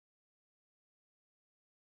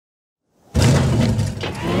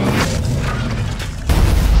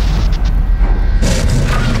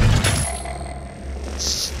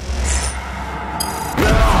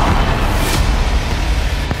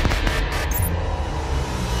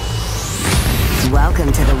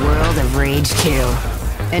Welcome to the world of Rage 2,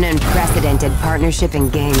 an unprecedented partnership in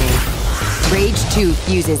gaming. Rage 2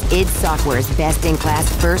 fuses id Software's best-in-class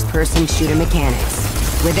first-person shooter mechanics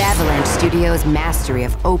with Avalanche Studios' mastery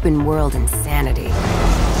of open-world insanity.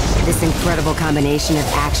 This incredible combination of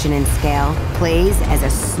action and scale plays as a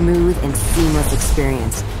smooth and seamless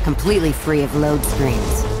experience, completely free of load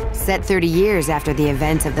screens. Set 30 years after the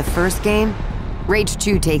events of the first game, Rage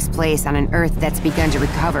 2 takes place on an Earth that's begun to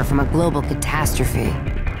recover from a global catastrophe.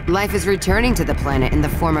 Life is returning to the planet in the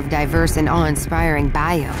form of diverse and awe-inspiring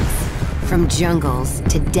biomes. From jungles,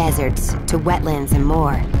 to deserts, to wetlands and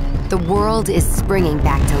more, the world is springing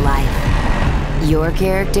back to life. Your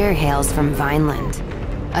character hails from Vineland,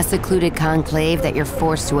 a secluded conclave that you're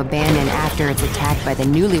forced to abandon after it's attacked by the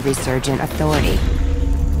newly resurgent Authority.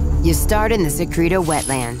 You start in the Secreto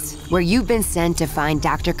wetlands, where you've been sent to find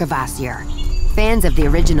Dr. Kvasir. Fans of the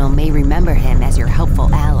original may remember him as your helpful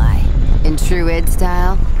ally. In true id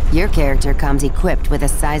style, your character comes equipped with a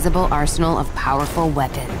sizable arsenal of powerful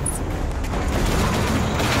weapons.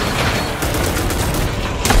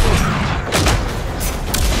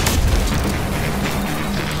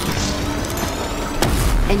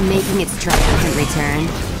 And making its triumphant return,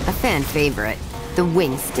 a fan favorite, the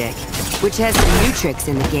Wing Stick, which has some new tricks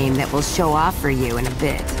in the game that we'll show off for you in a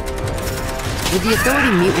bit. With the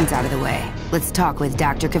Authority mutants out of the way, let's talk with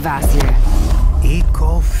Dr. Kvasir.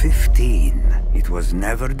 Eco-15. It was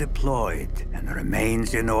never deployed and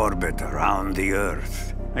remains in orbit around the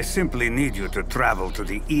Earth. I simply need you to travel to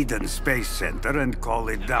the Eden Space Center and call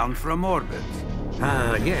it down from orbit.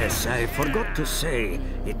 Yes, I forgot to say,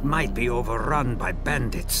 it might be overrun by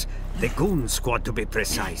bandits. The Goon Squad, to be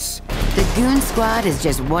precise. The Goon Squad is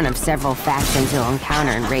just one of several factions you'll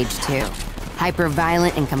encounter in Rage 2.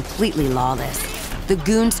 Hyper-violent and completely lawless, the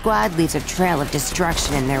Goon Squad leaves a trail of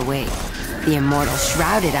destruction in their wake. The Immortal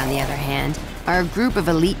Shrouded, on the other hand, are a group of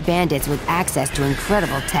elite bandits with access to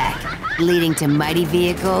incredible tech, leading to mighty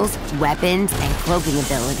vehicles, weapons, and cloaking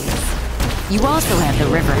abilities. You also have the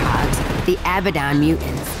Riverhogs, the Abaddon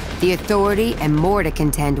mutants, the Authority, and more to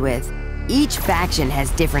contend with. Each faction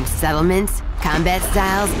has different settlements, combat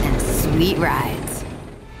styles, and sweet rides.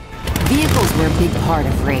 Vehicles were a big part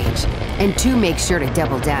of Rage, and 2 makes sure to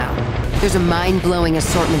double down. There's a mind-blowing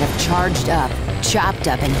assortment of charged up, chopped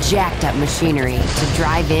up, and jacked up machinery to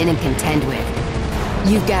drive in and contend with.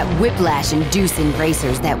 You've got whiplash-inducing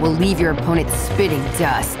racers that will leave your opponent spitting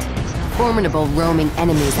dust. Formidable roaming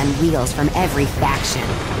enemies on wheels from every faction.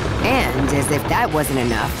 And, as if that wasn't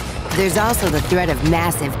enough, there's also the threat of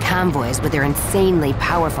massive convoys with their insanely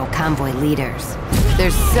powerful convoy leaders.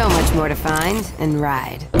 There's so much more to find and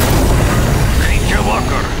ride. Ranger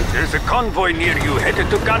Walker, there's a convoy near you headed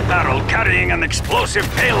to Gun Barrel carrying an explosive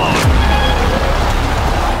payload.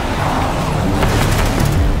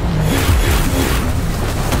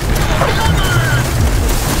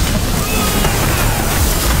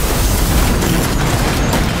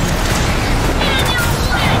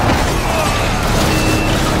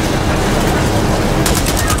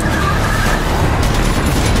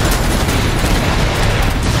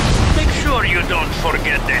 Don't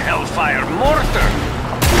forget the Hellfire Mortar!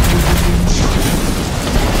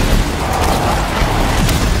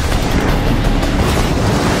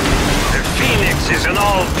 The Phoenix is an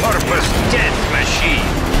all-purpose death machine.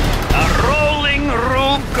 A rolling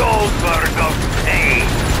Rube Goldberg of pain.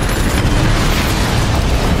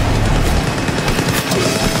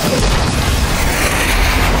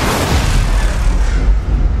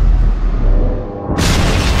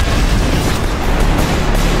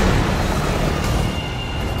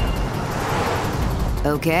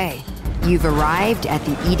 Okay, you've arrived at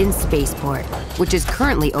the Eden Spaceport, which is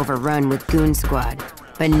currently overrun with Goon Squad.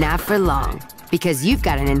 But not for long, because you've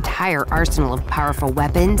got an entire arsenal of powerful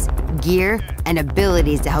weapons, gear, and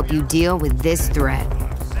abilities to help you deal with this threat.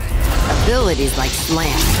 Abilities like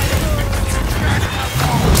Slam.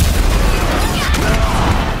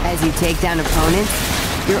 As you take down opponents,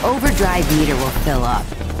 your overdrive meter will fill up.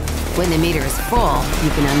 When the meter is full, you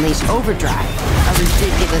can unleash Overdrive, a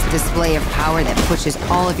ridiculous display of power that pushes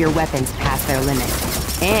all of your weapons past their limit,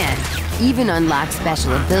 and even unlock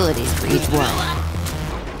special abilities for each one.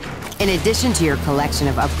 In addition to your collection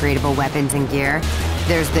of upgradable weapons and gear,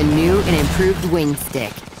 there's the new and improved Wing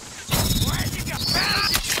Stick.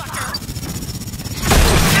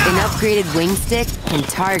 An upgraded Wing Stick can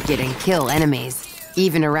target and kill enemies,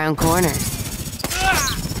 even around corners.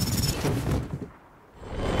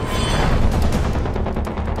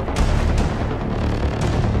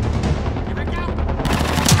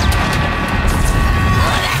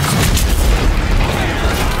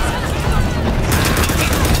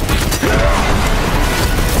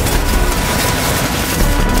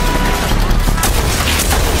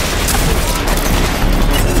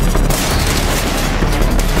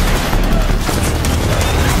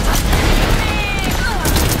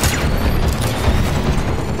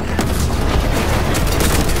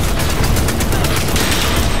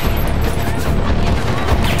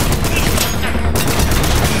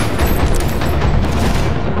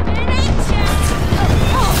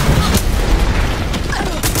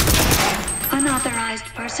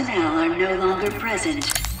 personnel are no longer present.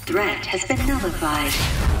 Threat has been nullified.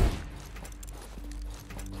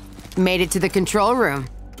 Made it to the control room.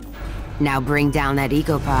 Now bring down that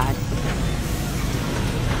ecopod.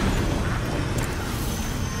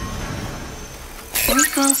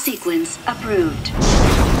 Recall sequence approved.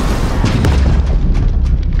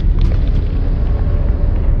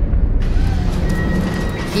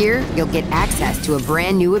 Here, you'll get access to a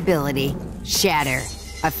brand new ability, Shatter,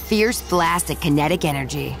 a fierce blast of kinetic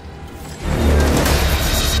energy.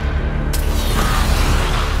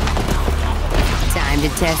 Time to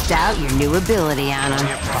test out your new ability on him.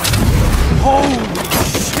 Holy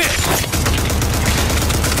shit!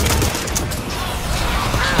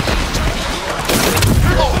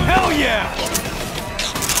 Oh, hell yeah!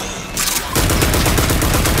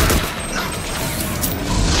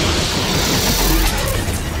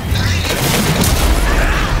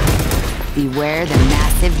 Beware the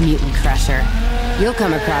massive mutant crusher. You'll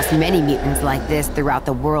come across many mutants like this throughout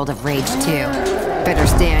the world of Rage 2. Better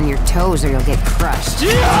stay on your toes or you'll get crushed.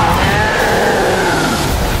 The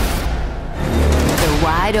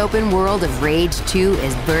wide open world of Rage 2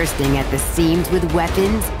 is bursting at the seams with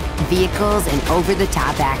weapons, vehicles, and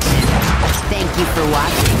over-the-top action. Thank you for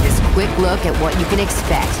watching this quick look at what you can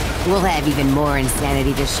expect. We'll have even more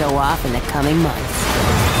insanity to show off in the coming months.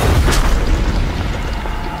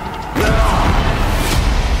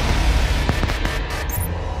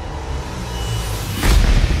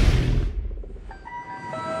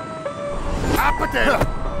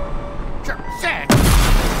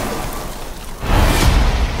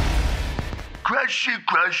 Crushy,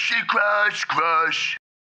 crushy, crush, crush.